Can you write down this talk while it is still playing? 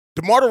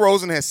DeMar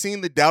DeRozan has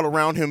seen the doubt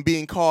around him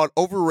being called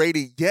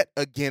overrated yet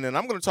again, and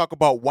I'm going to talk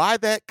about why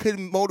that could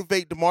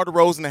motivate DeMar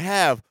DeRozan to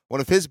have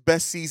one of his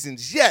best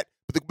seasons yet.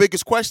 But the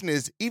biggest question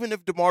is, even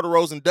if DeMar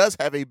DeRozan does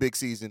have a big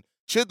season,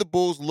 should the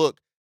Bulls look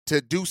to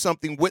do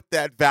something with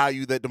that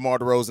value that DeMar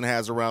DeRozan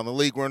has around the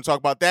league? We're going to talk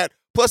about that,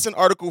 plus an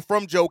article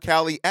from Joe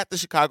Cowley at the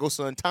Chicago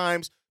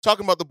Sun-Times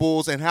talking about the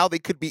Bulls and how they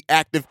could be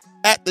active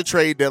at the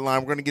trade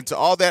deadline. We're going to get into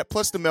all that,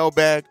 plus the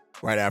mailbag,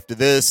 right after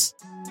this.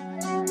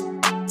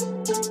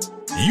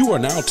 You are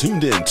now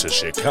tuned in to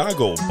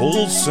Chicago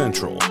Bulls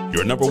Central,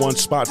 your number one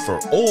spot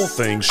for all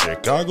things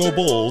Chicago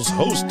Bulls,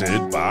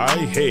 hosted by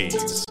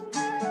Hayes.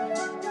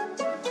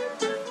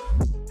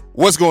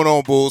 What's going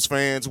on, Bulls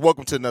fans?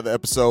 Welcome to another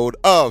episode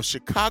of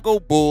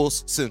Chicago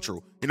Bulls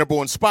Central, your number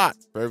one spot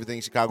for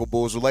everything Chicago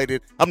Bulls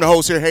related. I'm the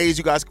host here, Hayes.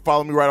 You guys can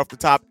follow me right off the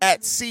top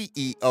at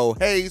CEO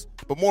Hayes,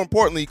 but more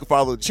importantly, you can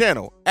follow the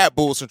channel at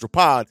Bulls Central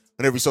Pod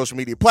on every social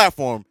media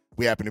platform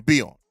we happen to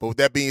be on. But with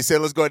that being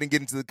said, let's go ahead and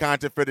get into the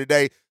content for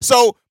today.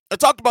 So I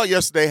talked about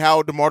yesterday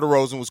how DeMar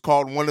DeRozan was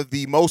called one of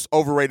the most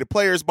overrated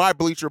players by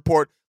Bleacher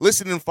Report,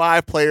 listed in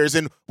 5 players.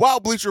 And while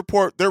Bleacher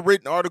Report, their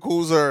written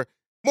articles are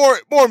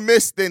more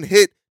missed than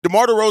hit,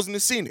 DeMar DeRozan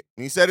has seen it.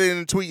 And he said it in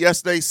a tweet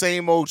yesterday,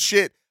 same old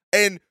shit.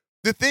 And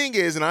the thing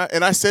is, and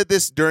I said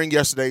this during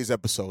yesterday's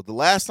episode, the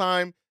last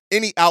time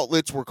any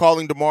outlets were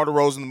calling DeMar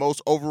DeRozan the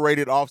most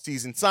overrated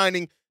offseason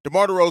signing,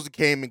 DeMar DeRozan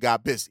came and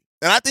got busy.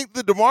 And I think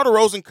that DeMar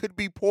DeRozan could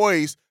be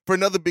poised for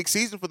another big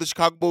season for the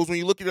Chicago Bulls when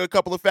you look at a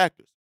couple of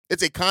factors.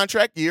 It's a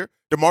contract year.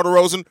 DeMar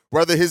DeRozan,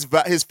 whether his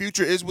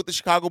future is with the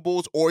Chicago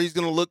Bulls or he's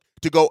going to look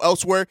to go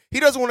elsewhere,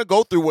 he doesn't want to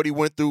go through what he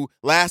went through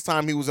last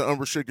time he was an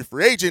unrestricted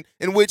free agent,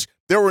 in which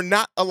there were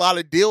not a lot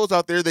of deals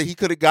out there that he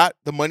could have got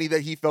the money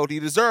that he felt he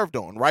deserved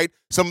on, right?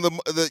 Some of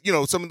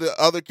the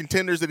other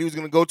contenders that he was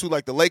going to go to,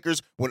 like the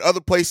Lakers, when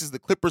other places the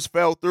Clippers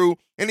fell through,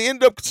 and he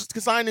ended up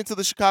signing to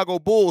the Chicago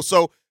Bulls.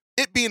 So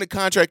it being a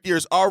contract year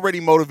is already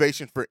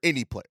motivation for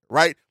any player,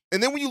 right?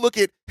 And then when you look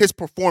at his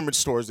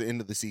performance towards the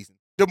end of the season,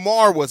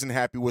 DeMar wasn't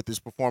happy with his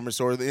performance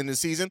towards the end of the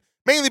season,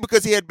 mainly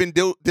because he had been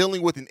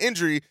dealing with an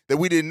injury that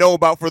we didn't know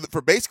about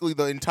for basically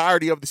the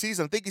entirety of the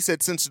season. I think he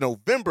said since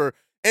November.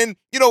 And,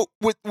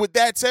 with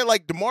that said,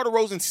 like DeMar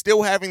DeRozan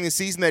still having the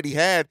season that he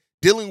had,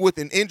 dealing with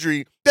an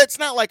injury that's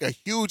not like a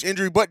huge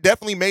injury, but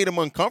definitely made him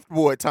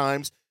uncomfortable at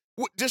times,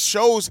 just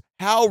shows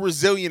how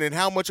resilient and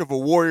how much of a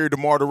warrior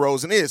DeMar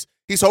DeRozan is.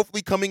 He's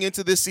hopefully coming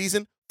into this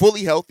season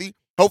fully healthy,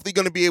 hopefully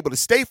going to be able to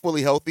stay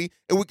fully healthy,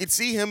 and we can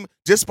see him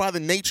just by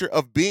the nature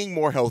of being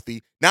more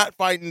healthy, not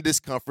fighting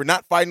discomfort,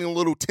 not fighting a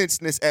little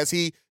tenseness as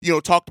he,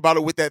 talked about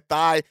it with that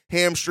thigh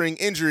hamstring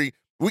injury.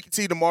 We can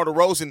see DeMar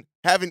DeRozan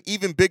have an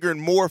even bigger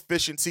and more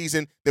efficient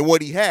season than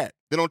what he had.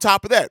 Then on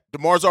top of that,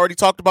 DeMar's already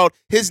talked about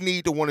his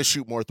need to want to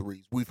shoot more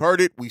threes. We've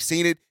heard it. We've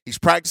seen it. He's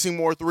practicing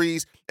more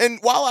threes. And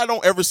while I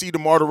don't ever see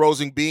DeMar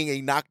DeRozan being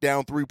a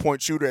knockdown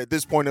three-point shooter at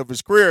this point of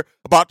his career,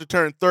 about to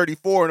turn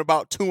 34 in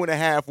about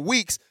 2.5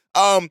 weeks,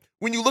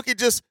 when you look at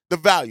just the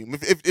volume,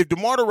 if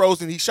DeMar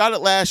DeRozan, he shot it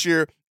last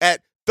year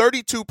at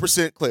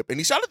 32% clip, and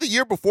he shot it the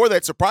year before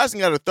that,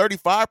 surprisingly, at a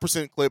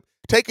 35% clip,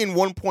 taking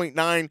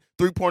 1.9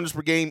 three-pointers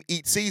per game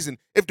each season.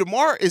 If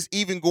DeMar is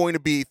even going to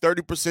be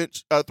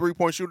 30%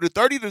 three-point shooter,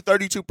 30 to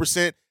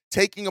 32%,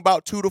 taking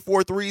about 2 to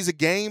 4 threes a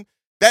game,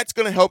 that's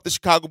going to help the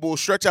Chicago Bulls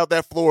stretch out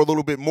that floor a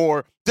little bit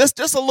more, just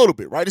a little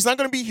bit, right? It's not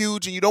going to be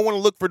huge, and you don't want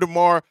to look for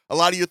DeMar, a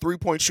lot of your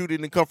three-point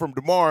shooting to come from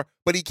DeMar,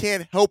 but he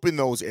can help in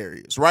those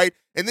areas, right?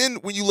 And then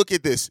when you look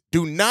at this,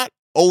 do not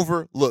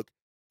overlook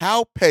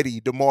how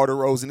petty DeMar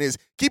DeRozan is.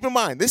 Keep in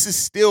mind, this is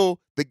still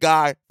the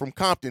guy from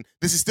Compton.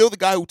 This is still the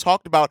guy who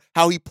talked about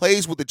how he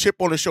plays with a chip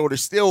on his shoulder,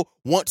 still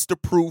wants to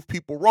prove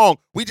people wrong.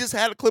 We just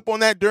had a clip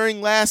on that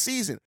during last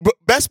season. But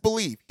best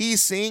believe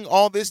he's seeing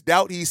all this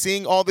doubt. He's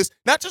seeing all this,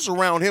 not just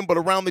around him, but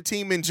around the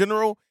team in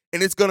general,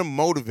 and it's going to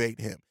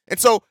motivate him. And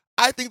so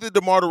I think that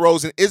DeMar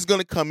DeRozan is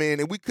going to come in,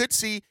 and we could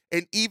see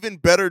an even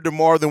better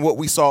DeMar than what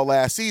we saw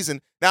last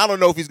season. Now, I don't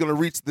know if he's going to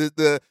reach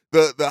the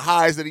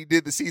highs that he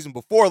did the season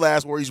before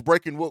last, where he's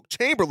breaking Wilt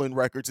Chamberlain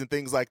records and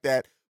things like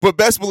that. But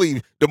best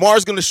believe, DeMar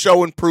is going to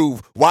show and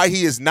prove why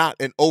he is not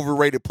an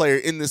overrated player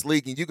in this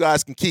league, and you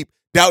guys can keep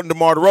doubting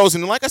DeMar DeRozan.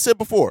 And like I said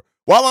before,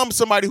 while I'm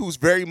somebody who's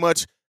very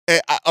much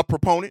a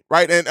proponent,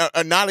 right,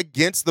 and not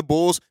against the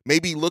Bulls,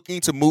 maybe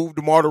looking to move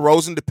DeMar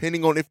DeRozan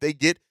depending on if they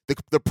get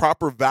the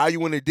proper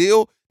value in a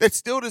deal, that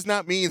still does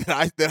not mean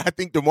that I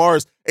think DeMar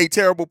is a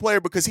terrible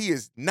player, because he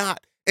is not.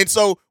 And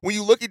so when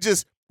you look at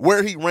just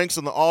where he ranks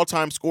on the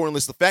all-time scoring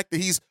list, the fact that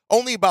he's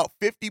only about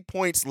 50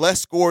 points less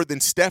scored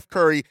than Steph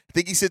Curry, I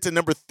think he sits at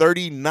number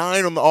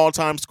 39 on the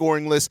all-time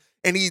scoring list,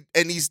 and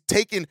he's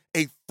taken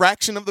a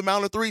fraction of the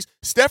amount of threes.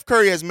 Steph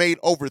Curry has made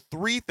over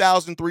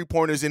 3,000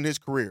 three-pointers in his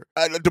career.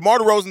 DeMar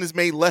DeRozan has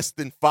made less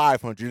than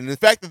 500, and the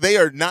fact that they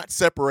are not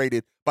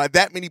separated by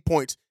that many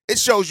points, it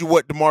shows you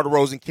what DeMar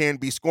DeRozan can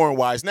be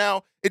scoring-wise.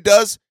 Now, it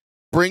does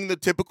bring the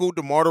typical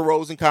DeMar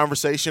DeRozan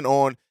conversation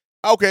on,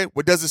 okay,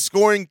 but does the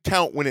scoring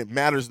count when it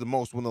matters the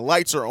most, when the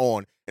lights are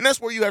on? And that's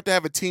where you have to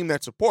have a team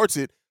that supports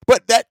it.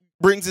 But that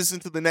brings us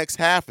into the next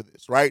half of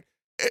this, right?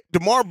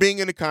 DeMar being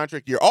in the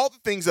contract year, all the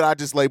things that I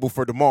just labeled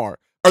for DeMar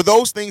are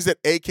those things that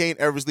AK and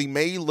Eversley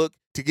may look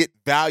to get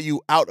value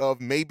out of,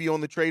 maybe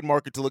on the trade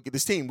market to look at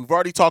this team. We've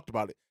already talked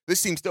about it.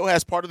 This team still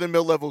has part of their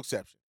mid-level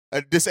exception,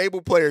 a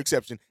disabled player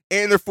exception,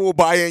 and their full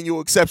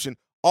biannual exception,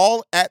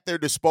 all at their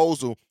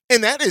disposal.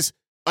 And that is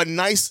a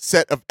nice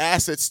set of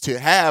assets to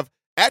have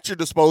at your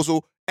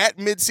disposal at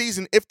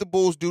midseason if the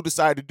Bulls do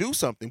decide to do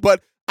something.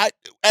 But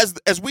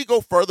as we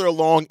go further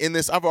along in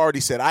this, I've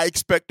already said I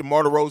expect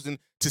DeMar DeRozan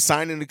to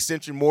sign an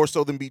extension more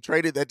so than be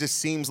traded. That just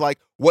seems like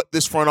what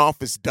this front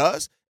office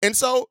does. And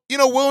so,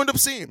 we'll end up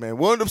seeing, man.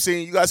 We'll end up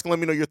seeing. You guys can let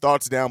me know your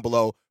thoughts down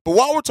below. But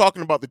while we're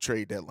talking about the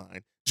trade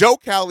deadline, Joe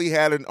Cowley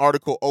had an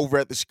article over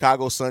at the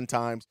Chicago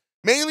Sun-Times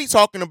mainly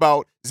talking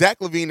about Zach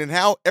LaVine and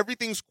how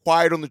everything's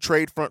quiet on the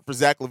trade front for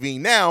Zach LaVine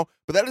now,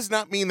 but that does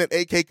not mean that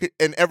AK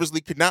and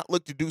Eversley could not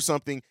look to do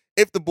something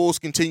if the Bulls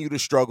continue to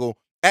struggle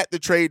at the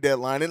trade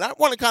deadline. And I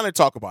want to kind of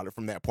talk about it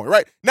from that point,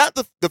 right? Not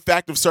the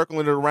fact of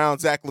circling it around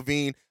Zach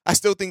LaVine. I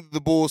still think that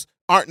the Bulls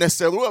aren't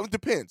necessarily, well, it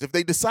depends. If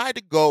they decide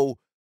to go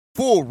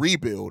full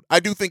rebuild, I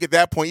do think at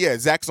that point, yeah,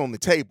 Zach's on the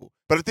table.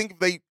 But I think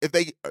if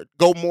they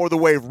go more the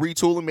way of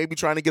retooling, maybe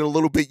trying to get a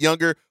little bit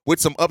younger with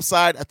some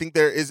upside, I think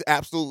there is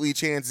absolutely a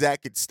chance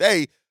Zach could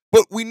stay.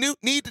 But we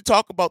need to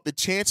talk about the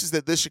chances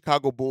that this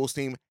Chicago Bulls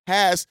team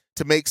has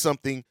to make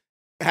something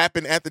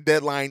happen at the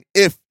deadline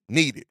if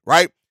needed,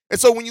 right? And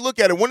so when you look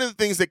at it, one of the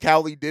things that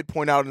Cowley did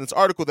point out in this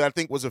article that I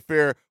think was a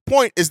fair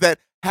point is that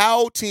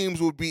how teams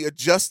would be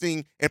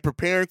adjusting and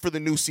preparing for the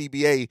new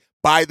CBA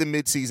by the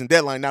midseason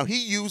deadline. Now,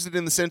 he used it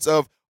in the sense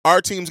of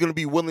our team's going to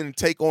be willing to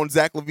take on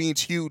Zach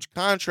LaVine's huge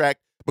contract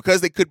because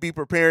they could be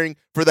preparing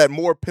for that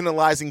more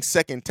penalizing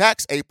second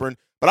tax apron.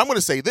 But I'm going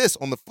to say this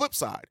on the flip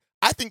side.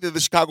 I think that the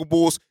Chicago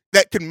Bulls,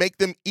 that can make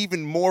them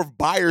even more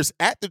buyers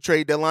at the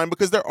trade deadline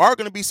because there are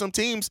going to be some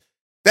teams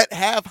that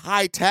have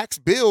high tax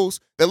bills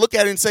that look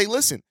at it and say,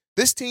 listen,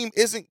 this team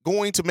isn't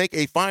going to make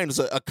a finals,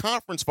 a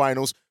conference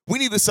finals. We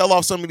need to sell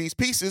off some of these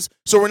pieces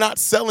so we're not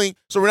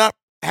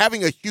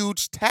having a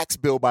huge tax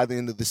bill by the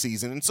end of the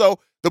season. And so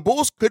the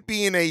Bulls could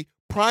be in a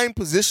prime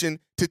position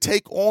to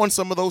take on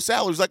some of those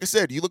salaries. Like I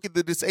said, you look at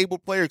the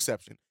disabled player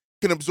exception,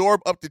 can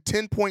absorb up to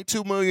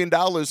 $10.2 million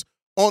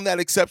on that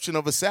exception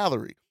of a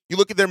salary. You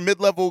look at their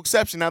mid-level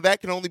exception. Now, that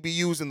can only be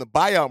used in the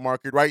buyout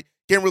market, right?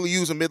 Can't really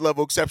use a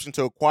mid-level exception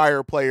to acquire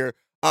a player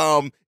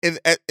in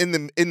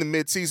the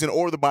mid-season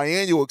or the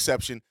biannual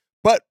exception.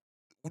 But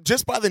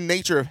just by the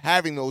nature of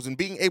having those and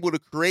being able to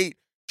create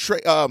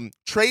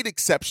trade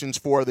exceptions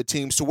for the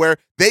teams to where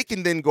they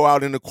can then go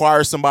out and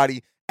acquire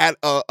somebody at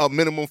a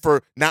minimum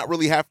for not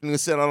really having to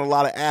sit on a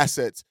lot of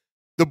assets,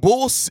 the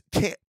Bulls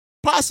can't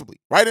possibly,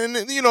 right? And,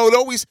 it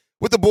always,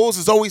 with the Bulls,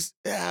 is always,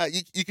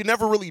 you can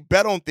never really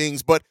bet on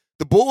things, but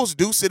the Bulls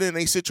do sit in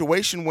a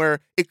situation where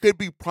it could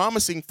be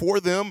promising for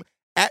them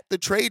at the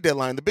trade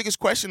deadline. The biggest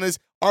question is,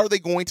 are they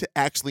going to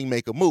actually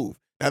make a move?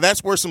 Now,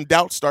 that's where some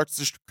doubt starts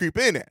to creep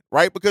in at,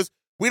 right? Because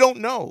we don't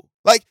know.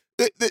 Like,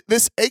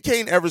 this AK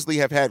and Eversley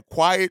have had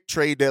quiet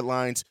trade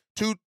deadlines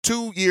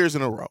two years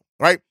in a row,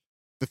 right?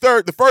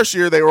 The first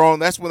year they were on,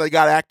 that's when they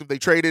got active. They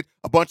traded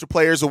a bunch of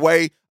players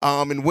away,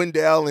 and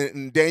Wendell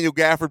and Daniel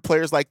Gafford,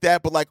 players like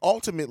that. But,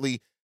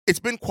 ultimately, it's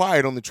been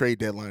quiet on the trade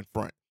deadline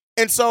front.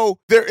 And so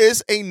there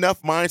is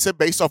enough mindset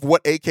based off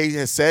what AK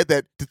has said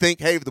that to think,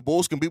 hey, if the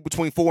Bulls can be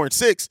between 4 and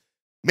 6,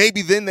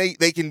 maybe then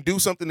they can do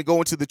something to go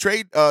into the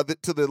trade,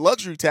 to the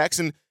luxury tax,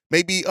 and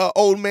maybe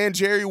old man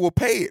Jerry will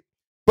pay it.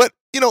 But,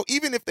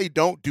 even if they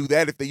don't do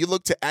that, you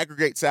look to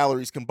aggregate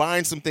salaries,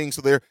 combine some things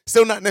so they're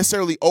still not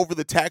necessarily over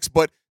the tax,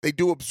 but they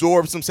do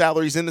absorb some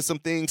salaries into some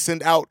things,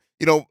 send out,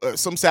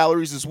 some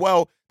salaries as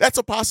well. That's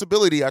a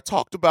possibility. I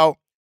talked about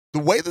the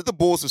way that the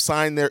Bulls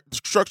have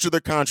structured their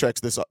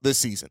contracts this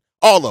season.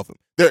 All of them.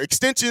 Their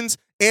extensions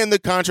and the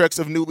contracts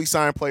of newly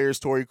signed players,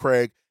 Torrey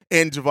Craig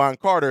and Javon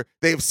Carter,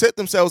 they have set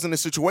themselves in a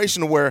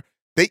situation where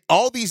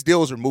all these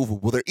deals are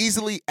movable. They're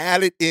easily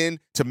added in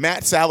to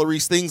match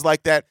salaries, things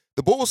like that.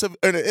 The Bulls have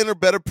in a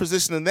better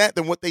position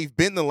than what they've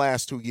been the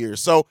last 2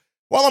 years. So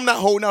while I'm not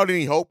holding out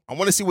any hope, I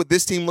want to see what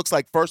this team looks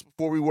like first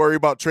before we worry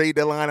about trade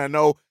deadline. I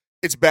know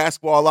it's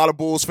basketball. A lot of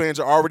Bulls fans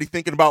are already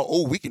thinking about,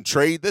 we can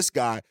trade this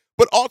guy.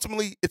 But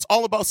ultimately, it's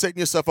all about setting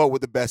yourself up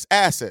with the best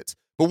assets.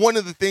 But one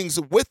of the things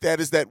with that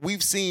is that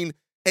we've seen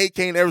AK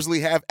and Eversley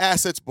have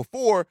assets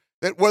before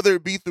that, whether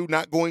it be through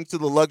not going to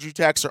the luxury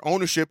tax or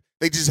ownership,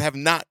 they just have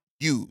not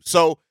used.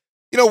 So,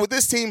 with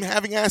this team,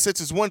 having assets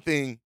is one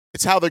thing.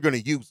 It's how they're going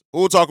to use it.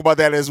 We'll talk about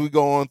that as we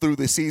go on through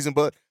this season.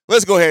 But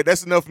let's go ahead.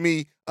 That's enough of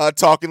me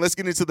talking. Let's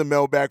get into the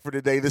mailbag for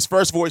today. This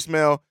first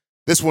voicemail,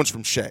 this one's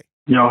from Shay.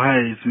 Yo,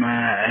 Hayes,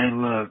 man. Hey,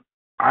 look,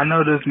 I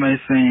know this may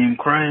seem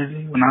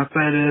crazy when I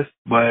say this,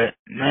 but,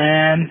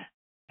 man,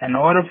 in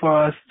order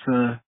for us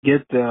to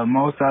get the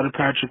most out of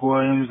Patrick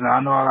Williams, and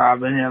I know I've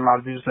been hearing a lot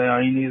of people say,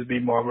 he needs to be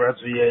more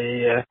aggressive.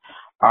 Yeah.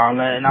 All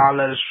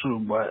that is true,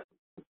 but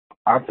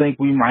I think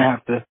we might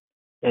have to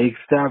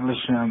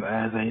establish him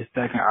as a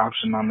second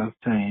option on this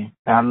team.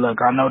 Now, look,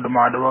 I know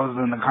DeMar DeRozan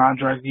is in the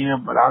contract year,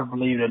 but I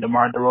believe that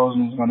DeMar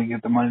DeRozan is going to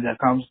get the money that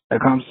comes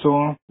to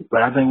him.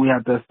 But I think we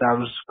have to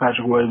establish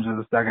Patrick Williams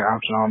as a second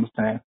option on this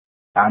team.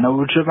 I know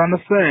what you're going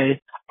to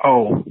say.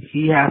 Oh,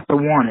 he has to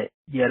want it.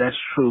 Yeah, that's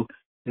true.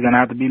 He's going to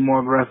have to be more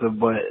aggressive,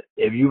 but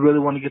if you really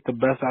want to get the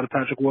best out of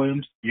Patrick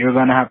Williams, you're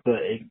going to have to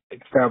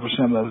establish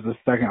him as the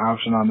second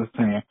option on this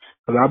team.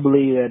 Because I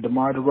believe that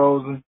DeMar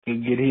DeRozan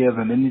can get his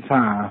at any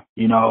time.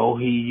 You know,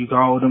 you can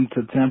hold him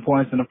to 10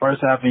 points in the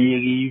first half and he'll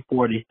give you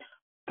 40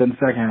 in the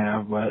second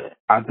half. But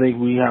I think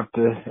we have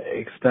to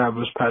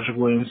establish Patrick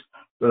Williams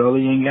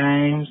early in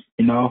games,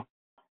 you know,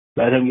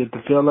 let him get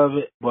the feel of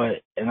it.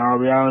 But in all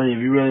reality,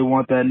 if you really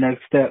want that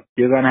next step,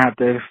 you're going to have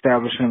to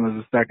establish him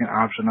as a second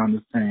option on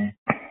this team.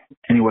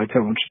 Anyway,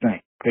 tell me what you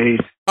think.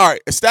 Peace. All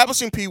right,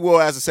 establishing P. Will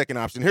as a second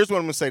option. Here's what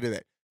I'm going to say to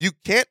that. You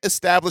can't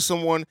establish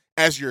someone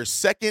as your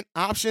second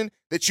option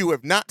that you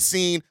have not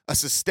seen a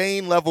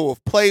sustained level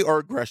of play or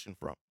aggression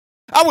from.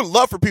 I would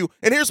love for people,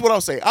 and here's what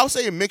I'll say. I'll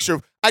say a mixture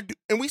of,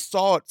 and we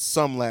saw it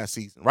some last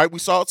season, right? We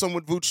saw it some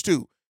with Vooch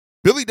too.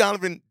 Billy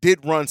Donovan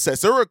did run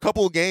sets. There were a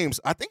couple of games,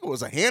 I think it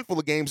was a handful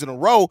of games in a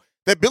row,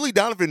 that Billy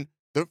Donovan,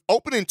 the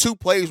opening 2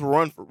 plays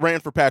ran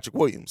for Patrick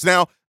Williams.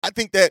 Now, I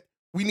think that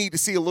we need to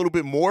see a little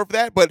bit more of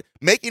that, but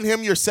making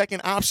him your second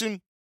option,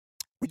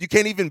 you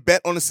can't even bet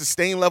on a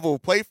sustained level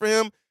of play for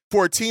him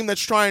for a team that's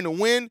trying to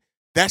win,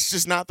 that's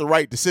just not the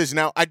right decision.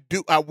 Now,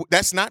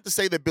 that's not to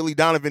say that Billy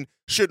Donovan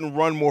shouldn't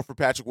run more for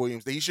Patrick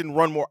Williams, that he shouldn't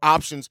run more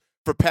options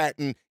for Pat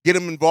and get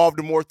him involved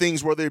in more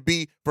things, whether it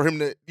be for him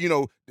to,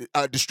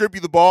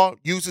 distribute the ball,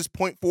 use his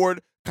point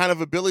forward kind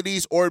of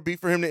abilities, or it be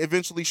for him to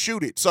eventually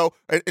shoot it. So,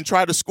 and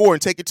try to score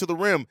and take it to the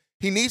rim.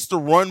 He needs to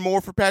run more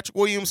for Patrick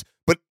Williams,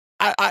 but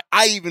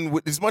I even,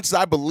 as much as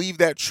I believe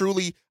that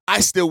truly,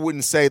 I still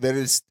wouldn't say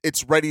that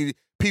it's ready.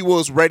 P.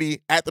 Will's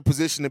ready at the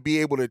position to be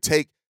able to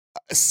take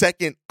a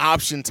second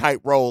option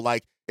type role.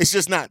 Like, it's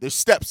just not. There's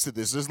steps to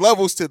this. There's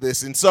levels to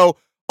this. And so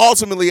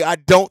ultimately, I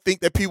don't think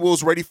that P.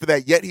 Will's ready for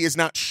that yet. He has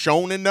not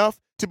shown enough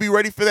to be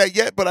ready for that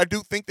yet, but I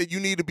do think that you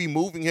need to be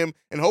moving him,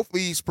 and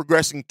hopefully he's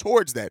progressing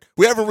towards that.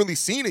 We haven't really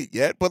seen it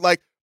yet, but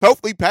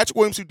hopefully Patrick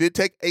Williams, who did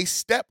take a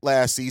step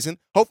last season,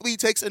 hopefully he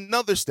takes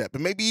another step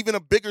and maybe even a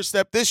bigger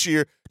step this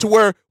year to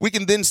where we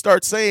can then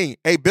start saying,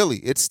 hey, Billy,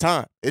 it's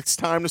time. It's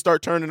time to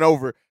start turning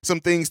over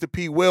some things to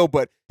P. Will,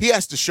 but he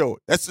has to show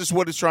it. That's just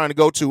what it's trying to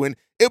go to. And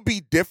it'd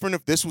be different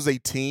if this was a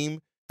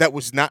team that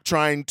was not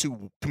trying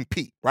to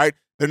compete, right?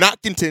 They're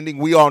not contending.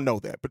 We all know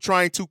that, but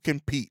trying to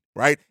compete,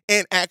 right?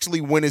 And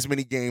actually win as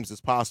many games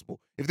as possible.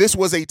 If this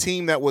was a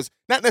team that was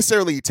not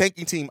necessarily a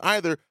tanking team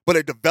either, but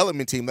a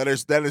development team that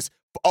is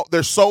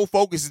their sole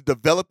focus is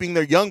developing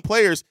their young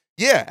players,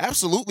 yeah,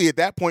 absolutely. At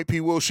that point,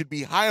 P. Will should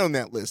be high on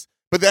that list.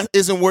 But that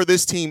isn't where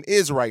this team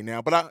is right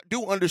now. But I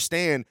do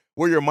understand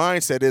where your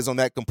mindset is on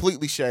that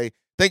completely, Shay.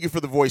 Thank you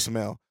for the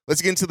voicemail.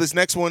 Let's get into this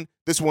next one.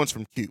 This one's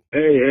from Q. Hey,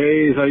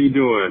 Hayes, how you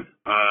doing?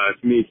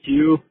 It's me,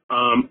 Q.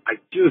 I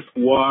just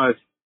watched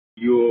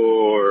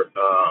your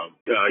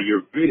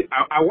video.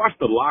 I watched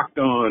the Locked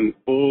On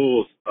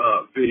Bulls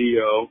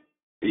video.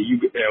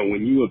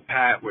 When you and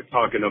Pat were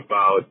talking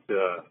about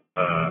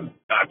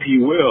P.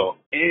 Will,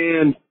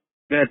 and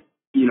that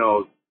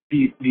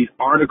these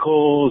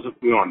articles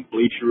on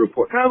Bleacher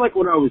Report, kind of like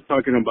what I was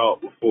talking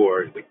about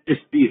before, like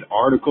just these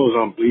articles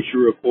on Bleacher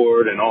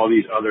Report and all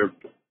these other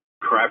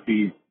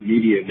crappy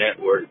media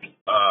networks,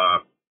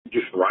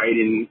 just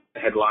writing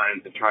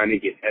headlines and trying to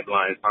get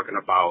headlines talking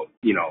about,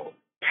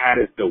 Pat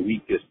is the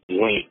weakest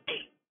link.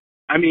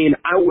 I mean,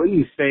 I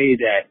wouldn't say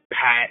that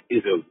Pat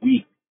is a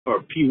weak,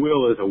 or P.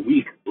 Will is a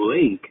weak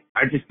link.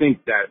 I just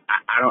think that,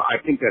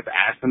 I think that's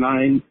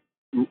asinine.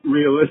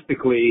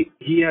 Realistically,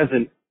 he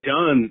hasn't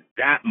done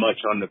that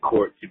much on the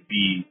court to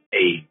be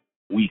a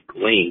weak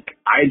link.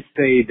 I'd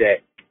say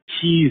that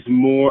he's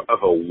more of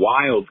a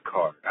wild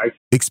card.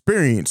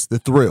 Experience the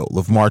thrill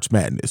of March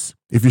Madness.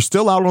 If you're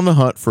still out on the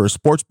hunt for a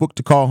sports book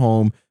to call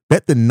home,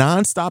 bet the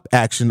nonstop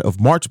action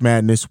of March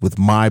Madness with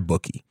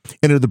MyBookie.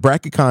 Enter the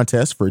bracket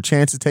contest for a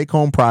chance to take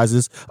home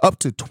prizes up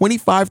to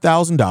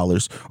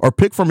 $25,000 or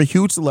pick from a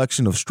huge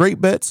selection of straight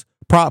bets,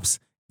 props,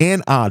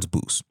 and odds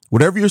boosts.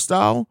 Whatever your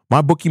style,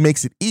 MyBookie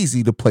makes it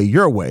easy to play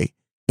your way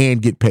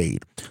and get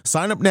paid.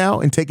 Sign up now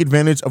and take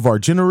advantage of our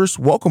generous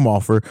welcome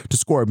offer to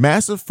score a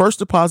massive first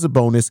deposit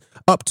bonus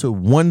up to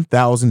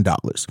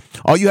 $1,000.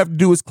 All you have to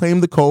do is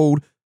claim the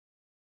code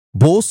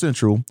Bull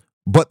Central,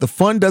 but the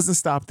fun doesn't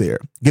stop there.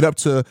 Get up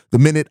to the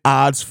minute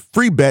odds,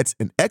 free bets,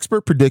 and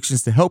expert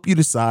predictions to help you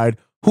decide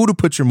who to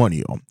put your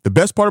money on. The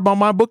best part about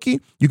MyBookie,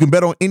 you can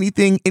bet on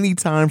anything,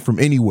 anytime, from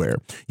anywhere.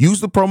 Use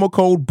the promo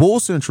code Bull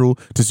Central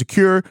to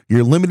secure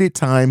your limited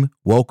time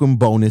welcome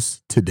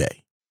bonus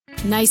today.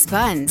 Nice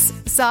buns,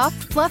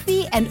 soft,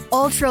 fluffy, and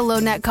ultra low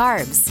net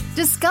carbs.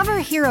 Discover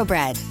Hero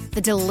Bread,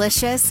 the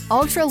delicious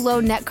ultra low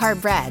net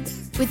carb bread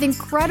with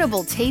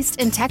incredible taste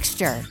and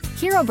texture.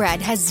 Hero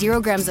Bread has 0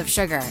 grams of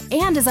sugar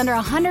and is under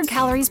 100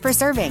 calories per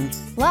serving.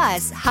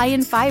 Plus, high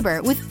in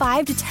fiber with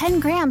 5 to 10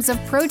 grams of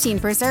protein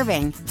per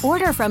serving.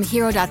 Order from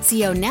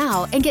hero.co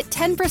now and get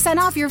 10%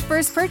 off your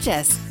first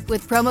purchase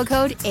with promo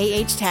code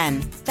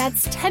AH10.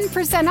 That's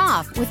 10%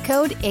 off with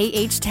code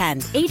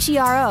AH10.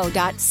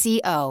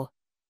 HERO.co.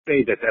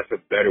 Say that that's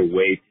a better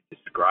way to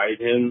describe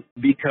him,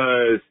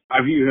 because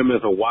I view him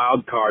as a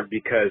wild card,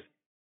 because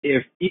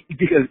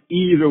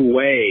either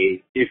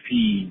way, if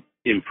he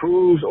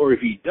improves or if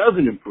he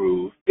doesn't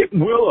improve, it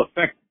will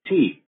affect the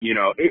team. You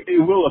know,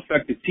 it will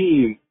affect the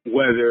team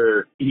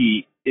whether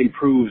he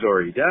improves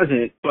or he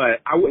doesn't,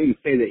 but I wouldn't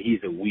say that he's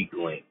a weak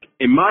link.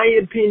 In my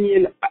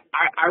opinion,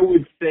 I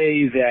would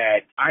say that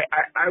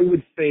I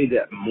would say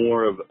that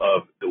more of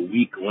the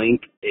weak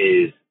link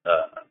is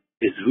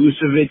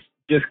Vucevic,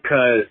 just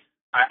because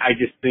I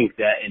just think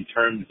that in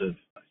terms of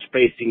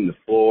spacing the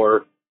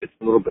floor, it's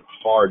a little bit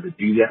hard to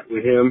do that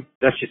with him.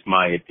 That's just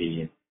my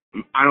opinion.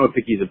 I don't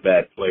think he's a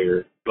bad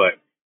player, but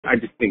I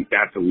just think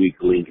that's a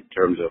weak link in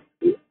terms of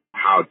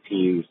how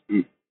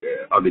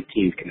other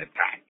teams can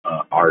attack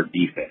our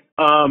defense.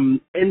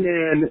 And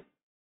then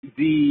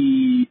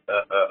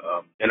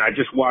and I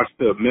just watched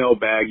the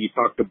Mailbag. You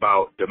talked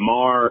about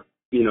DeMar,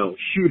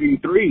 shooting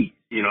threes.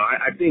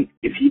 I think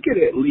if he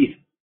could at least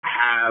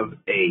have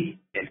an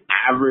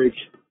average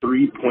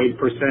 3-point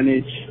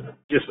percentage,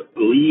 just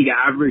league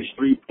average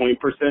 3-point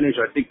percentage,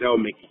 I think that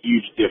would make a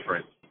huge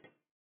difference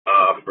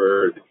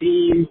for the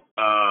team.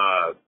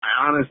 I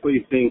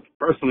honestly think,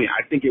 personally,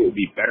 I think it would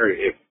be better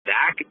if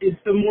Dak did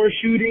some more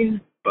shooting,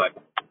 but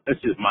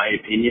that's just my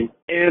opinion.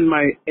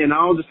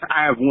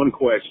 I have one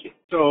question.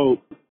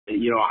 So,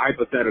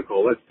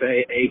 hypothetical, let's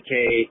say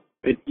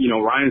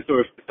Ryan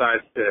Source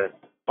decides to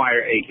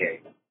fire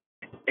AK,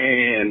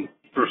 and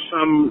for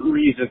some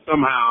reason,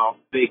 somehow,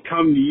 they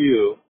come to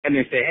you and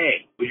they say,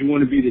 hey, would you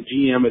want to be the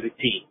GM of the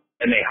team?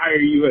 And they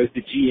hire you as the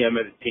GM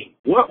of the team.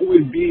 What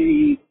would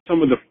be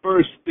some of the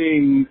first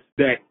things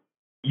that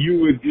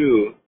you would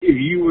do if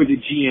you were the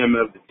GM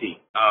of the team?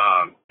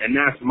 And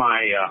that's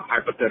my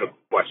hypothetical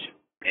question.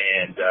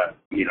 And,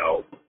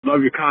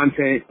 love your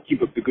content.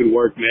 Keep up the good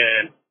work,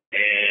 man.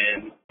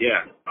 And,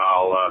 yeah,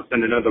 I'll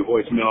send another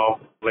voicemail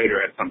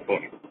later at some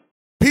point.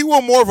 P.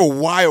 Will more of a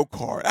wild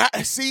card.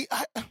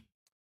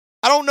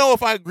 I don't know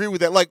if I agree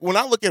with that. Like, when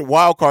I look at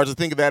wild cards, I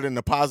think of that in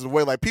a positive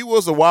way. Like, P.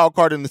 Will's a wild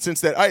card in the sense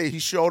that, hey, he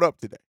showed up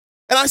today.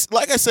 And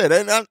like I said,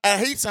 and I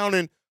hate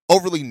sounding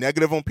overly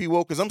negative on P.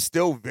 Will because I'm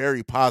still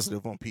very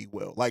positive on P.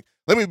 Will. Like,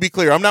 let me be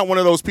clear. I'm not one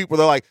of those people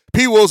that are like,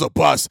 P. Will's a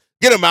bust.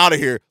 Get him out of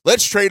here.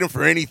 Let's trade him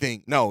for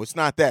anything. No, it's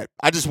not that.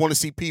 I just want to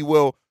see P.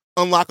 Will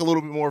unlock a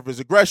little bit more of his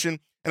aggression,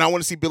 and I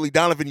want to see Billy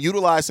Donovan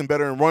utilize him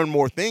better and run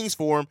more things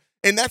for him.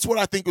 And that's what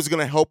I think is going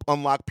to help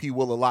unlock P.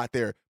 Will a lot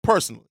there,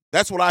 personally.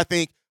 That's what I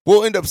think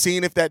we'll end up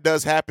seeing if that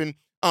does happen.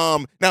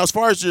 Now, as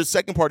far as your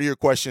second part of your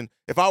question,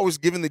 if I was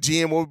given the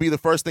GM, what would be the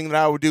first thing that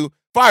I would do?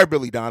 Fire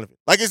Billy Donovan.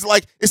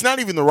 It's not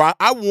even the right.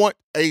 I want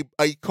a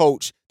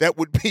coach that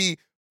would be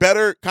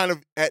better kind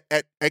of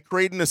at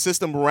creating a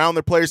system around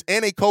their players,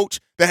 and a coach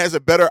that has a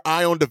better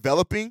eye on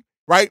developing,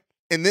 right?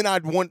 And then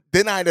I'd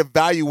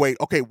evaluate,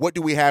 okay, what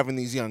do we have in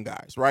these young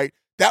guys, right?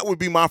 That would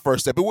be my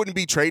first step. It wouldn't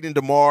be trading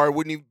DeMar. It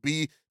wouldn't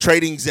be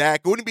trading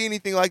Zach. It wouldn't be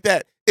anything like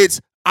that.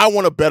 I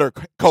want a better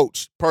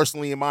coach,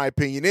 personally, in my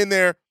opinion, in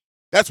there.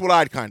 That's what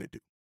I'd kind of do.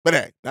 But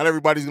hey, not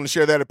everybody's going to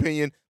share that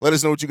opinion. Let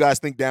us know what you guys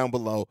think down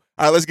below.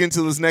 All right, let's get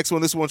into this next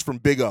one. This one's from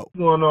Big O. What's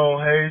going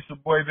on? Hey, it's your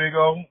boy Big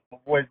O. My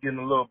voice getting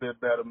a little bit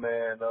better,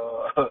 man.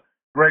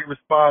 Great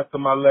response to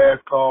my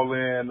last call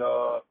in.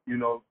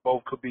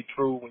 Both could be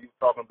true when you're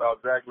talking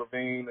about Zach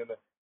LaVine and the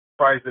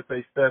price that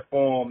they set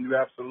for him.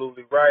 You're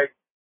absolutely right.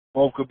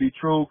 Both could be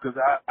true because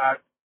I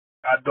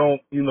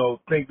don't,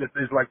 think that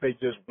it's like they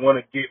just want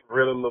to get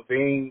rid of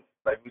LaVine.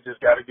 Like, we just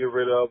got to get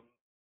rid of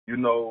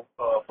him,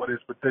 for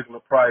this particular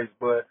price.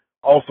 But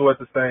also at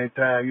the same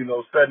time,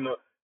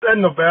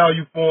 setting a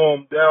value for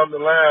him down the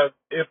line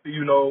if,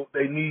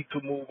 they need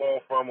to move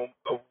on from him,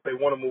 or they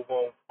want to move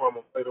on from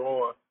him later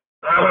on.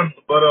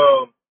 But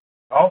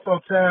I also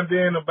chimed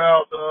in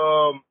about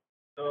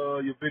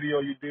your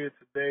video you did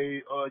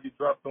today. You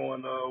dropped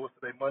on, what's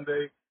today,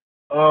 Monday,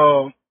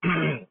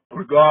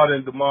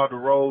 regarding DeMar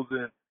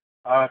DeRozan.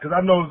 Because I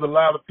know there's a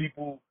lot of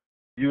people,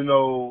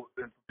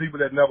 people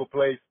that never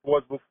played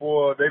sports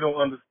before, they don't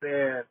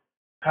understand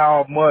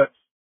how much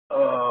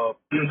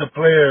the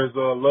players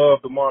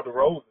love DeMar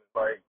DeRozan.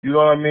 Like, you know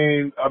what I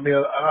mean?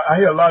 I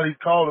hear a lot of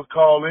these callers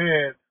call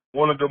in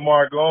wanting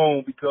DeMar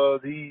gone because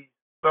he's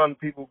stunting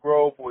people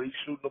growth or he's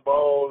shooting the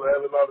ball a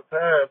lot of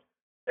times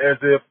as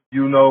if,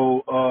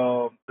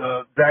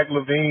 Zach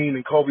LaVine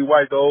and Kobe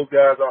White, those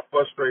guys are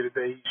frustrated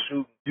that he's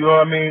shooting. You know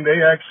what I mean?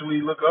 They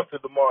actually look up to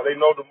DeMar. They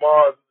know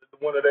DeMar is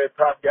one of their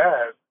top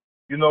guys.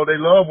 They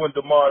love when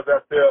DeMar's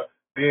out there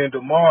being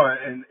DeMar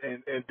and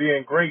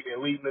being great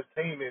and leading his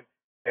team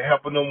and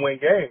helping them win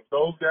games.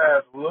 Those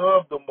guys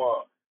love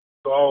DeMar.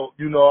 So,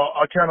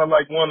 I kind of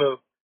want to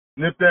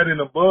nip that in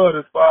the bud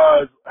as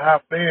far as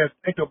how fans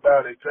think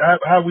about it,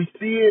 how we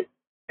see it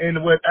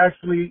and what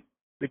actually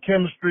the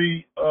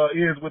chemistry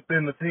is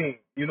within the team.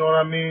 You know what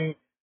I mean?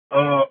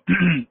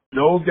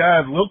 Those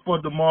guys look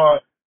for DeMar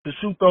to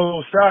shoot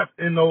those shots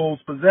in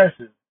those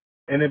possessions.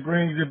 And it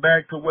brings it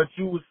back to what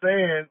you were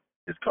saying,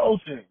 is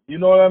coaching. You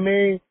know what I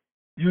mean?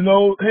 You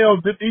know, hell,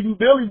 even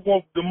Billy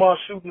wants DeMar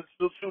shooting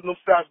them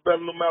shots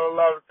better no matter a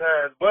lot of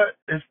times. But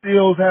it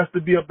still has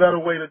to be a better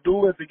way to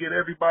do it, to get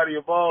everybody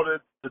involved,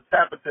 to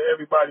tap into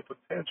everybody's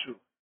potential.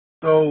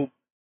 So,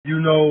 you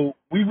know,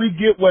 we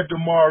get what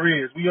DeMar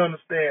is. We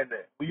understand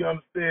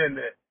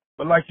that.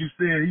 But like you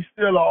said, he's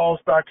still an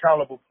all-star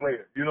caliber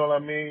player. You know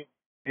what I mean?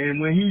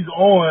 And when he's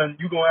on,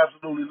 you're going to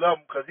absolutely love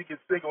him because he can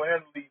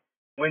single-handedly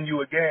win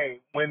you a game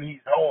when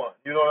he's on.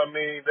 You know what I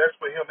mean? That's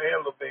for him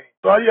and Levine.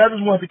 So, yeah, I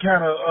just wanted to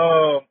kind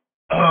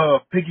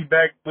of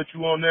piggyback with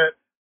you on that.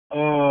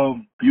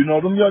 You know,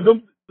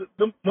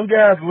 them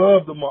guys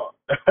love DeMar.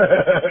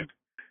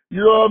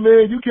 You know what I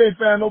mean? You can't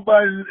find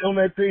nobody on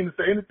that team to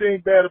say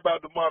anything bad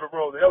about DeMar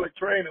DeRozan. Hell, they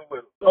training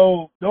with him.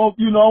 So, I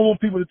want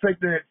people to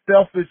take that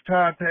selfish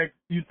context.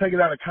 You take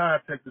it out of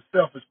context. The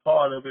selfish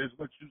part of it is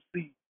what you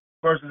see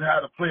versus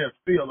how the players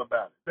feel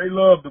about it. They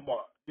love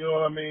DeMar. You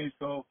know what I mean?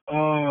 So,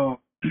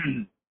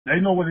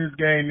 they know what his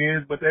game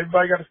is, but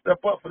everybody got to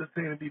step up for the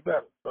team to be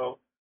better. So,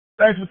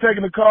 thanks for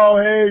taking the call,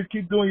 Hayes.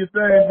 Keep doing your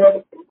thing,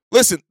 brother.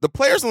 Listen, the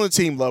players on the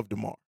team love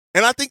DeMar.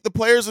 And I think the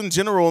players in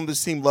general on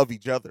this team love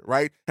each other,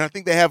 right? And I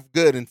think they have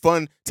good and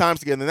fun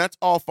times together, and that's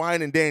all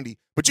fine and dandy.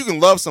 But you can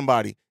love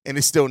somebody and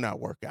it still not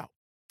work out.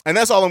 And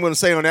that's all I'm going to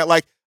say on that.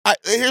 Like,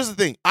 here's the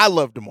thing. I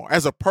love DeMar.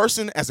 As a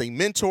person, as a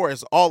mentor,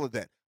 as all of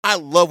that. I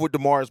love what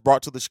DeMar has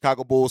brought to the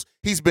Chicago Bulls.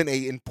 He's been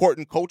an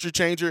important culture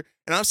changer.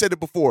 And I've said it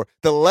before.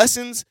 The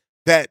lessons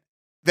that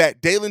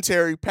Dalen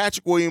Terry,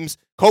 Patrick Williams,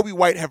 Kobe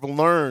White have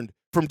learned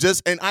from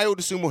just, and Ayo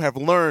Dosunmu have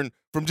learned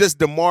from just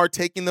DeMar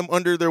taking them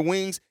under their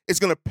wings, it's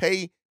going to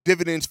pay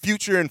dividends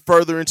future and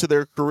further into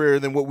their career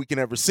than what we can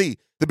ever see.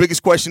 The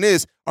biggest question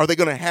is, are they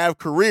going to have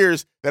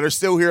careers that are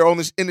still here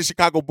in the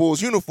Chicago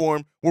Bulls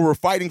uniform where we're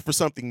fighting for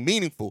something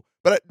meaningful?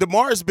 But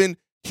DeMar has been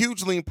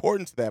hugely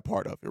important to that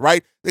part of it,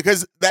 right?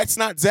 Because that's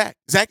not Zach.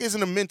 Zach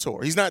isn't a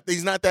mentor. He's not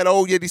that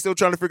old yet. He's still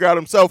trying to figure out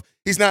himself.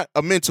 He's not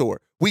a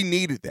mentor. We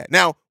needed that.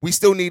 Now, we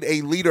still need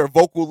a leader, a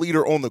vocal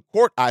leader on the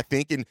court, I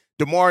think, and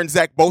DeMar and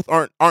Zach both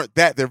aren't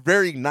that. They're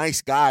very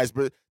nice guys,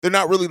 but they're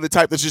not really the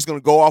type that's just going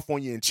to go off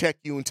on you and check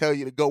you and tell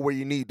you to go where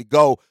you need to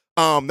go.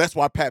 That's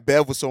why Pat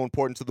Bev was so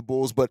important to the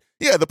Bulls. But,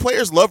 yeah, the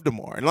players love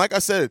DeMar. And like I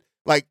said,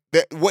 like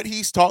what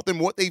he's taught them,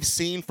 what they've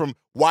seen from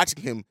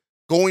watching him,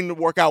 going to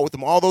work out with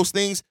them, all those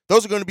things,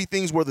 those are going to be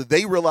things whether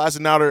they realize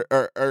it now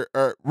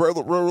or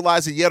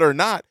realize it yet or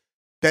not,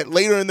 that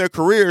later in their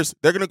careers,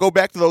 they're going to go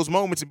back to those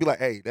moments and be like,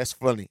 hey, that's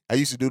funny. I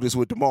used to do this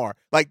with DeMar.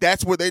 Like,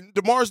 that's where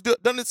DeMar's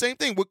done the same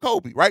thing with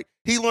Kobe, right?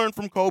 He learned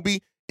from Kobe.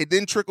 It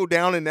didn't trickle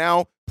down, and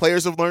now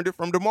players have learned it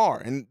from DeMar.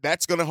 And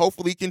that's going to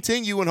hopefully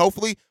continue, and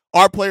hopefully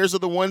our players are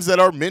the ones that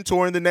are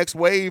mentoring the next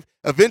wave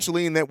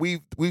eventually, and that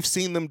we've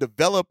seen them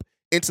develop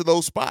into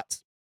those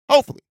spots.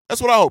 Hopefully.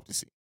 That's what I hope to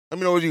see. Let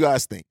me know what you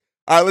guys think.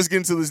 All right, let's get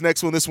into this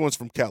next one. This one's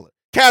from Keller.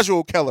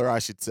 Casual Keller, I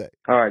should say.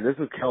 All right, this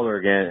is Keller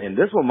again, and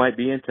this one might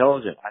be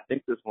intelligent. I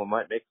think this one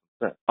might make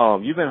some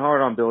sense. You've been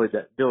hard on Billy,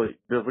 what do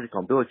you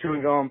call him? Billy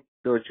Chewing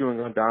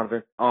Gum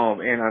Donovan.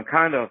 And I'm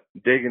kind of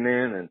digging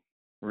in and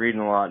reading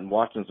a lot and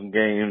watching some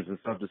games and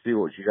stuff to see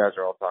what you guys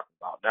are all talking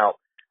about. Now,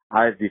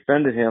 I've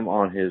defended him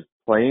on his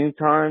playing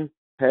time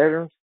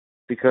patterns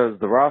because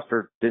the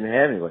roster didn't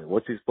have anybody.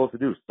 What's he supposed to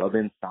do? Sub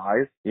in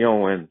size? You know,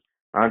 when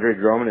Andre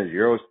Drummond is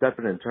Euro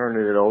stepping and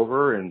turning it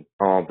over, and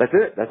that's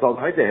it. That's all the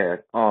height they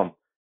had.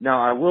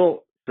 Now, I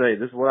will say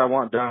this is what I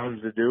want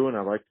Donovan to do, and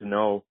I'd like to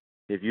know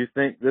if you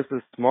think this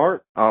is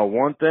smart.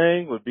 One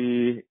thing would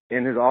be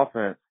in his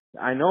offense.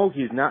 I know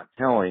he's not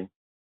telling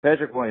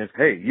Patrick Williams,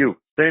 hey, you,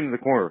 stay in the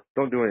corner.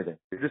 Don't do anything.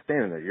 You're just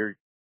standing there.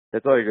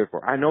 That's all you're good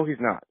for. I know he's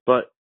not.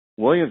 But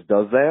Williams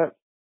does that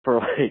for,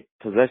 like,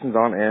 possessions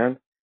on end,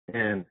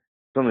 and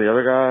some of the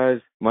other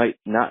guys might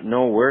not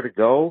know where to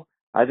go.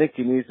 I think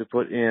he needs to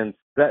put in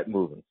set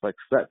movements, like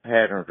set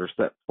patterns or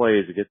set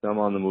plays to get them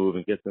on the move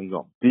and get them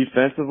going.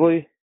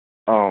 Defensively,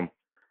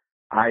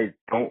 I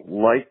don't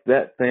like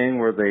that thing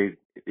where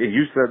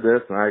you said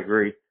this and I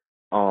agree,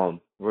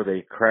 where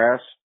they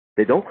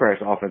don't crash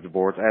offensive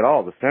boards at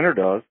all. The center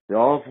does. They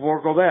all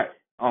four go back.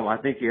 I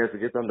think he has to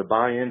get them to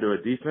buy into a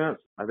defense.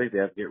 I think they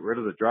have to get rid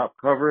of the drop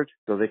coverage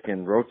so they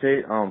can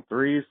rotate on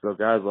threes so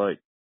guys like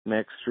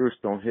Max Strus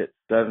don't hit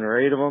 7 or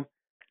 8 of them.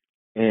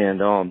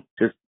 And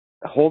just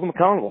hold them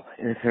accountable.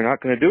 And if they're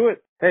not going to do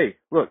it, hey,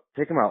 look,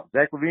 take them out.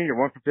 Zach LaVine, you're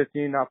 1 for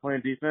 15, not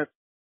playing defense.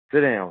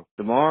 Sit down.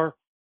 DeMar,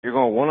 you're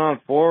going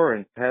 1-on-4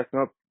 and passing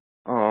up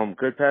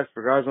good pass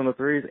for guys on the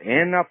threes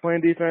and not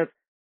playing defense.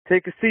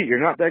 Take a seat.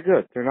 You're not that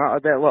good. They're not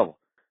at that level.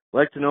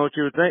 Like to know what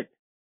you would think.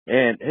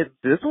 And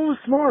this one was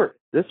smart.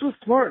 This was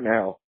smart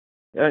now.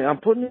 I'm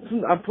putting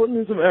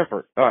in some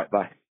effort. All right,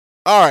 bye.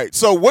 All right,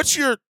 so what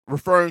you're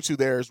referring to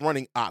there is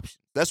running options.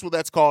 That's what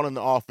that's called in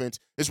the offense.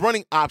 It's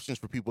running options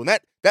for people. And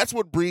that's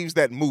what breeds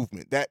that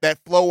movement, that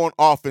flow on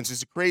offense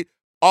is to create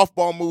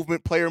off-ball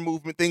movement, player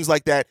movement, things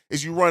like that,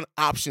 is you run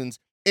options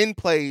in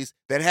plays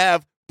that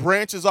have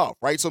branches off,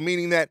 right? So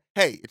meaning that,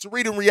 hey, it's a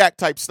read and react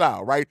type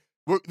style, right?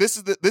 This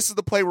is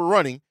the play we're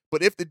running,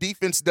 but if the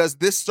defense does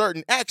this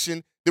certain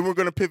action, then we're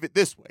going to pivot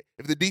this way.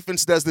 If the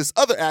defense does this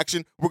other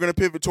action, we're going to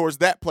pivot towards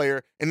that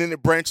player, and then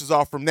it branches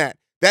off from that.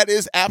 That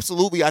is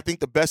absolutely, I think,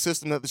 the best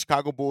system that the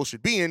Chicago Bulls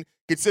should be in,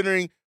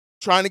 considering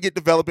trying to get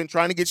development,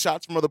 trying to get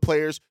shots from other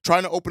players,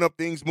 trying to open up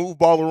things, move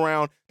ball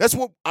around. That's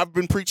what I've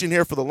been preaching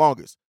here for the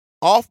longest.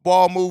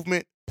 Off-ball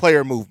movement,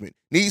 player movement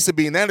needs to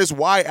be, and that is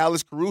why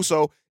Alex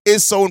Caruso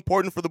is so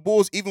important for the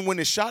Bulls, even when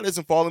his shot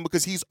isn't falling,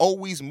 because he's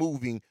always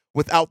moving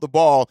without the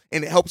ball,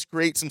 and it helps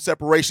create some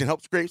separation,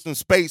 helps create some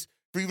space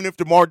for even if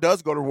DeMar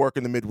does go to work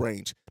in the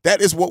mid-range.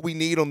 That is what we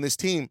need on this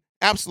team.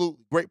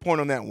 Absolutely. Great point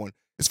on that one.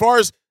 As far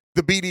as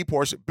the BD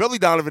portion, Billy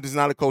Donovan is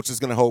not a coach that's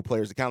going to hold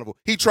players accountable.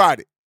 He tried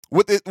it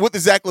with the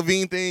Zach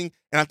LaVine thing,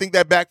 and I think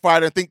that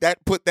backfired. I think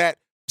that put that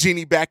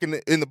genie back in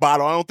the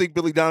bottle. I don't think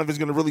Billy Donovan is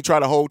going to really try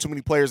to hold too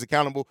many players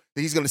accountable,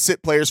 that he's going to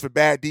sit players for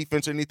bad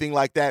defense or anything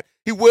like that.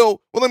 He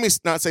will. Well, let me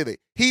not say that.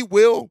 He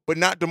will, but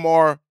not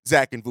DeMar,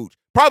 Zach, and Vooch.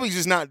 Probably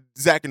just not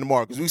Zach and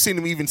DeMar, because we've seen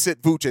him even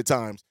sit Vooch at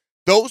times.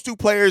 Those two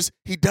players,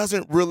 he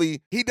doesn't really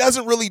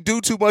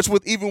do too much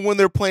with, even when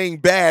they're playing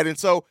bad. And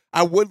so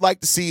I would like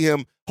to see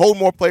him hold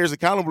more players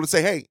accountable to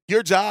say, hey,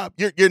 your job,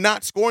 you're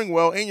not scoring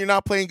well and you're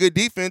not playing good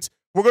defense.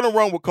 We're going to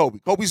run with Kobe.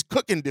 Kobe's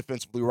cooking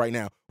defensively right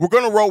now. We're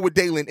going to roll with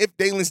Dalen. If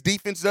Dalen's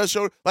defense does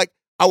show, I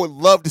would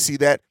love to see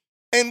that.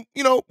 And,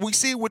 we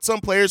see with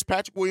some players,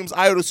 Patrick Williams,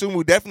 I would assume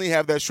will definitely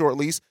have that short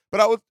lease.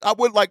 But I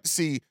would like to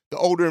see the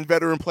older and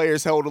veteran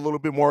players held a little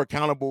bit more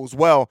accountable as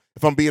well,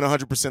 if I'm being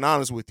 100%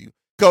 honest with you.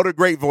 Coda,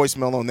 great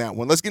voicemail on that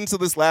one. Let's get into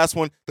this last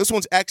one. This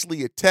one's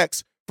actually a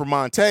text from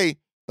Monte.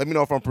 Let me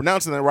know if I'm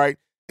pronouncing that right.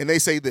 And they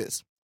say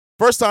this.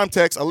 First time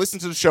text, I listen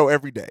to the show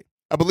every day.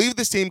 I believe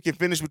this team can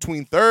finish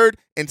between 3rd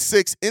and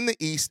 6th in the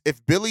East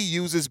if Billy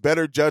uses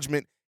better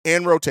judgment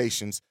and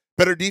rotations.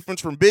 Better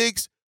defense from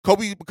bigs.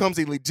 Kobe becomes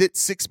a legit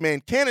 6-man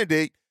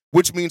candidate,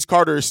 which means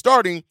Carter is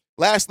starting.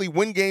 Lastly,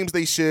 win games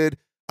they should.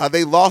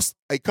 They lost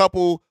a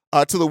couple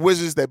to the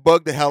Wizards that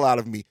bugged the hell out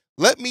of me.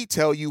 Let me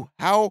tell you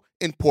how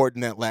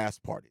important that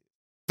last part is.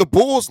 The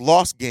Bulls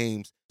lost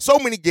games, so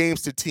many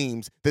games to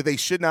teams that they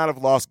should not have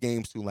lost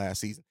games to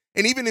last season.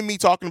 And even in me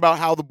talking about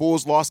how the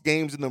Bulls lost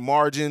games in the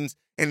margins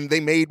and they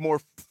made more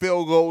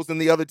field goals than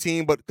the other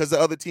team, but because the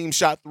other team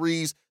shot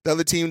threes, the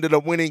other team ended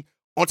up winning.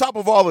 On top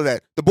of all of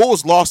that, the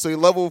Bulls lost to a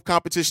level of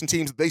competition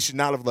teams that they should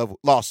not have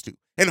lost to.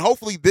 And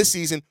hopefully this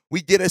season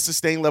we get a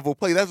sustained level of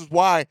play. That's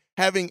why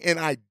having an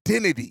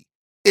identity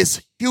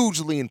is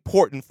hugely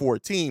important for a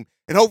team.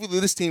 And hopefully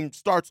this team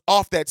starts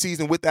off that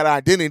season with that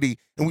identity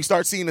and we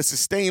start seeing a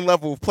sustained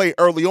level of play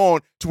early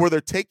on to where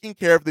they're taking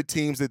care of the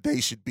teams that they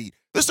should beat.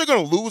 They're still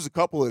going to lose a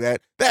couple of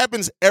that. That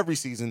happens every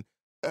season.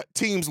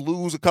 Teams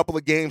lose a couple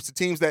of games to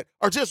teams that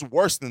are just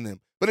worse than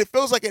them. But it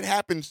feels like it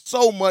happened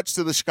so much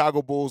to the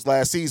Chicago Bulls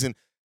last season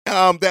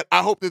that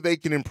I hope that they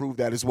can improve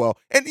that as well.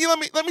 And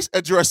let me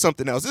address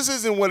something else. This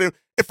isn't what it,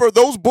 for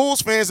those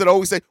Bulls fans that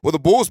always say, well, the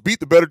Bulls beat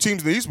the better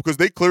teams in the East because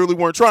they clearly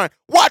weren't trying.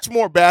 Watch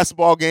more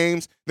basketball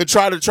games than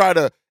try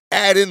to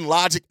add in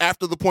logic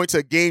after the point to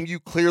a game you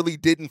clearly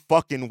didn't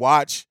fucking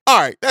watch. All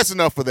right, that's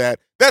enough of that.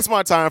 That's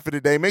my time for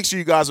today. Make sure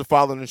you guys are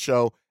following the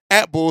show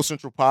at Bulls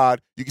Central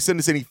Pod. You can send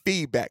us any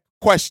feedback,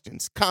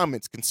 questions,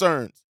 comments,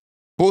 concerns.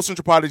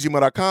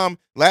 BullsCentralPod@gmail.com.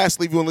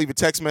 Lastly, if you want to leave a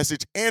text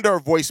message and our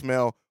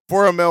voicemail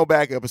for our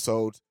mailbag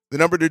episodes, the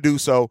number to do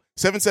so,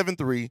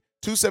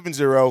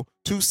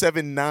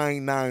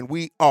 773-270-2799.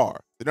 We are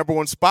the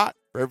 #1 spot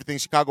for everything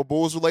Chicago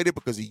Bulls related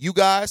because of you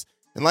guys.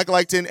 And like I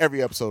like to end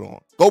every episode on.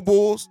 Go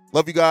Bulls.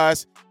 Love you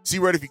guys. See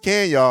you right if you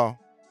can, y'all.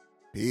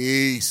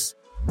 Peace.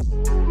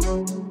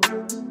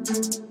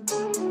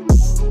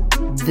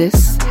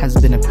 This has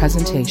been a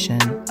presentation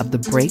of the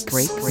Break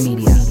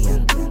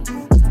Media.